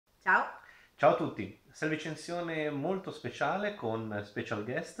Ciao! Ciao a tutti, selfiecensione molto speciale con special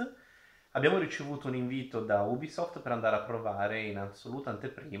guest. Abbiamo ricevuto un invito da Ubisoft per andare a provare in assoluta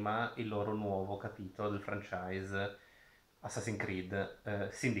anteprima il loro nuovo capitolo del franchise Assassin's Creed,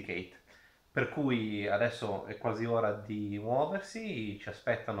 Syndicate. Per cui adesso è quasi ora di muoversi, ci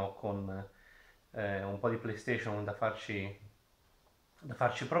aspettano con un po' di PlayStation da farci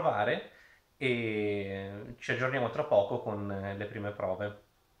provare e ci aggiorniamo tra poco con le prime prove.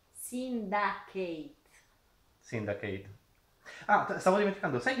 Syndicate. Syndicate. Ah, stavo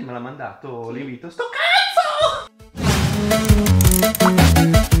dimenticando, sai chi me l'ha mandato Chi? l'invito? Sto cazzo!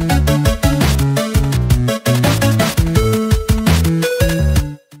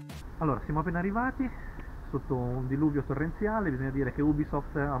 Allora, siamo appena arrivati sotto un diluvio torrenziale. Bisogna dire che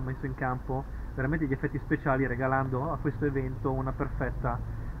Ubisoft ha messo in campo veramente gli effetti speciali regalando a questo evento una perfetta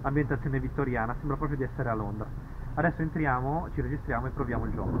ambientazione vittoriana. Sembra proprio di essere a Londra. Adesso entriamo, ci registriamo e proviamo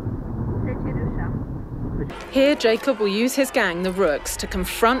il gioco. Se ci riusciamo. Here, Jacob will use his gang, the Rooks, to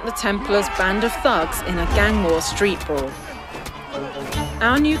confront the Templars' band of thugs in a gang war street brawl.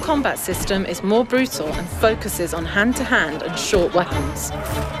 Our new combat system is more brutal and focuses on hand-to-hand and short weapons.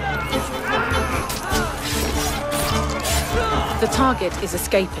 The target is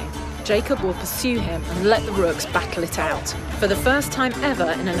escaping. Jacob will pursue him and let the Rooks battle it out. For the first time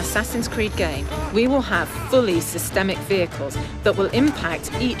ever in an Assassin's Creed game, we will have fully systemic vehicles that will impact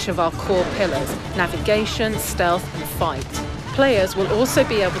each of our core pillars: navigation, stealth and fight. Players will also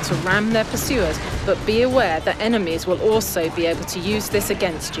be able to ram their pursuers, but be aware that enemies will also be able to use this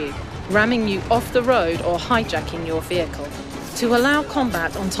against you, ramming you off the road or hijacking your vehicle. To allow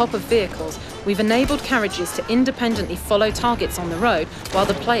combat on top of vehicles, we've enabled carriages to independently follow targets on the road while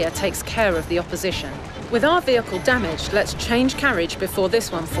the player takes care of the opposition. With our vehicle damaged, let's change carriage before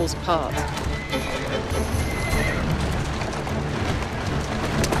this one falls apart.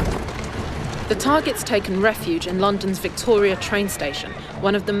 The target's taken refuge in London's Victoria train station,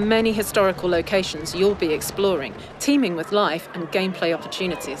 one of the many historical locations you'll be exploring, teeming with life and gameplay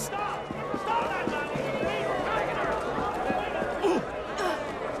opportunities.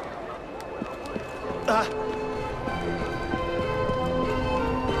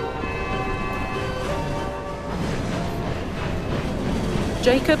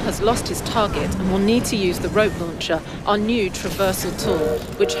 Jacob has lost his target and will need to use the rope launcher, our new traversal tool,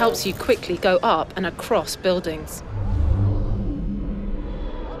 which helps you quickly go up and across buildings.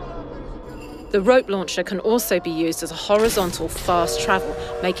 The rope launcher can also be used as a horizontal fast travel,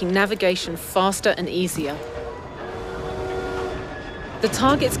 making navigation faster and easier. The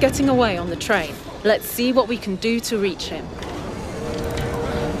target's getting away on the train. Let's see what we can do to reach him.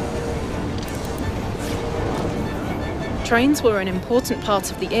 Trains were an important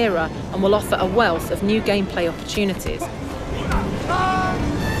part of the era and will offer a wealth of new gameplay opportunities.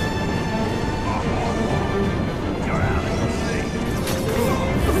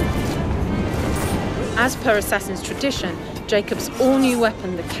 As per Assassin's tradition, Jacob's all-new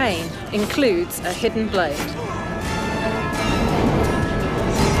weapon, the cane, includes a hidden blade.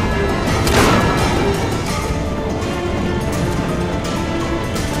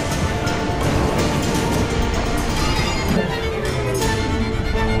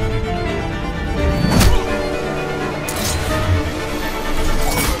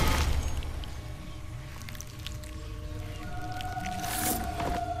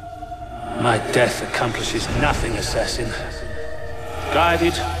 My death accomplishes nothing, assassin.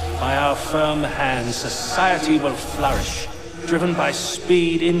 Guided by our firm hands, society will flourish, driven by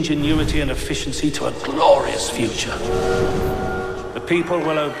speed, ingenuity, and efficiency to a glorious future. The people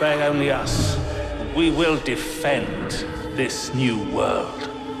will obey only us. We will defend this new world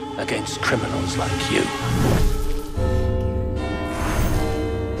against criminals like you.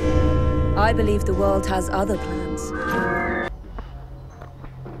 I believe the world has other plans.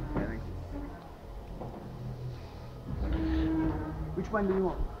 Which one do you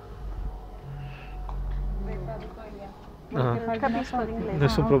want? Non capisco l'inglese.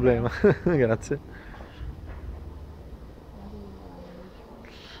 Nessun problema, grazie.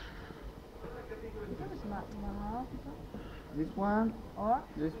 This one, Or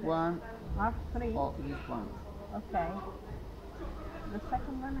this one, half three. or this one. Okay. The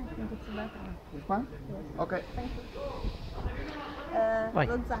second one, I think it's the better one. This one? Ok. Thank you. Vai,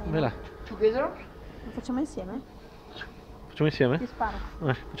 Lo zaino. vai là. Together? Lo facciamo insieme? Facciamo insieme? Ti sparo.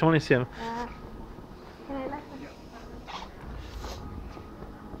 Facciamolo insieme.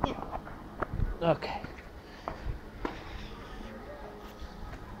 Ok.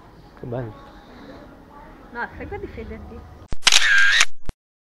 Che bello. No, fai qua difenderti.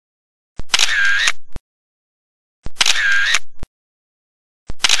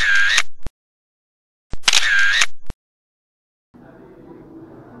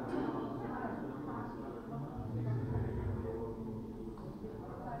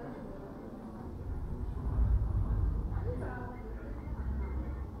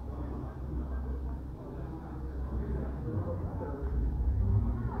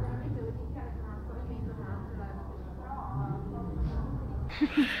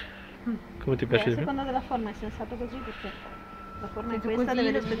 Come ti piace A di più? seconda della forma è sensato così perché la forma è Detto questa, così,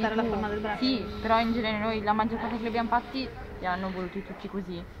 deve lo rispettare la dico- forma del braccio. Sì, però in genere noi, la maggior parte che li abbiamo fatti, li hanno voluti tutti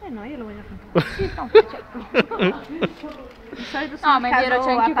così. No, io lo voglio fare. Sì, no, certo. Di solito sono No, ma è vero, caso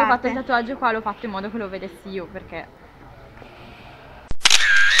cioè anche io a che ho fatto parte. il tatuaggio qua l'ho fatto in modo che lo vedessi io, perché...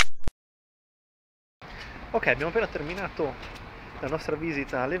 Ok, abbiamo appena terminato la nostra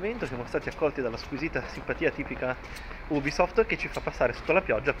visita all'evento, siamo stati accolti dalla squisita simpatia tipica Ubisoft che ci fa passare sotto la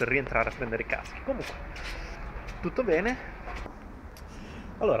pioggia per rientrare a prendere i caschi. Comunque, tutto bene.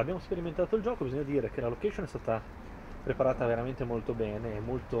 Allora, abbiamo sperimentato il gioco, bisogna dire che la location è stata preparata veramente molto bene,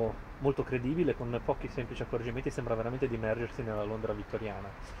 molto, molto credibile, con pochi semplici accorgimenti, sembra veramente di immergersi nella Londra vittoriana.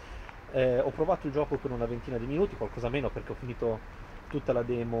 Ho provato il gioco per una ventina di minuti, qualcosa meno perché ho finito tutta la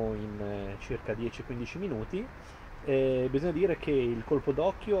demo in circa 10-15 minuti. Bisogna dire che il colpo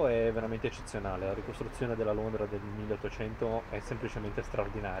d'occhio è veramente eccezionale, la ricostruzione della Londra del 1800 è semplicemente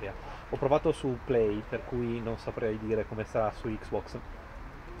straordinaria. Ho provato su Play, per cui non saprei dire come sarà su Xbox.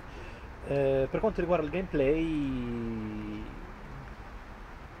 Per quanto riguarda il gameplay,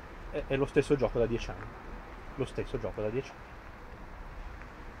 è lo stesso gioco da 10 anni. Lo stesso gioco da 10 anni.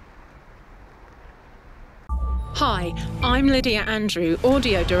 Hi, I'm Lydia Andrew,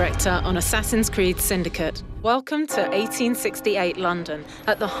 audio director on Assassin's Creed Syndicate. Welcome to 1868 London,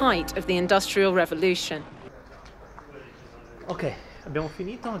 at the height of the Industrial Revolution. Ok, abbiamo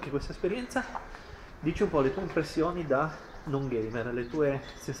finito anche questa esperienza. Dici un po' le tue impressioni da non gamer, le tue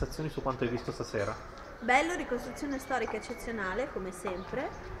sensazioni su quanto hai visto stasera. Bello, ricostruzione storica eccezionale, come sempre,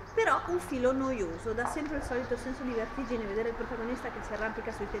 però un filo noioso, dà sempre il solito senso di vertigine vedere il protagonista che si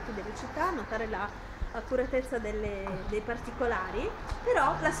arrampica sui tetti delle città, notare l'accuratezza dei particolari,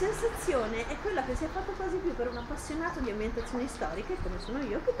 però la sensazione è quella che si è fatta quasi più per un appassionato di ambientazioni storiche, come sono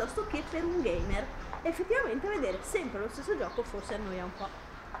io, piuttosto che per un gamer. Effettivamente vedere sempre lo stesso gioco forse annoia un po'.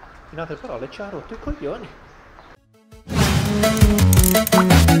 In altre parole, ci ha rotto i coglioni.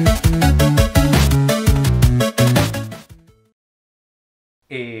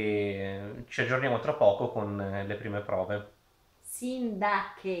 E ci aggiorniamo tra poco con le prime prove.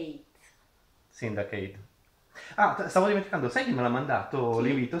 Syndicate. Syndicate. Ah, stavo dimenticando, sai chi me l'ha mandato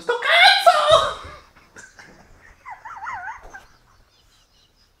l'invito? Sto cazzo!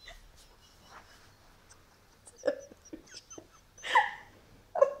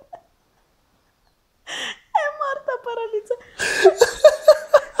 È morta paralizzata.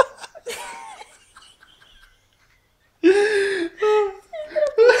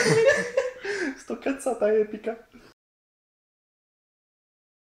 Sto cazzata epica.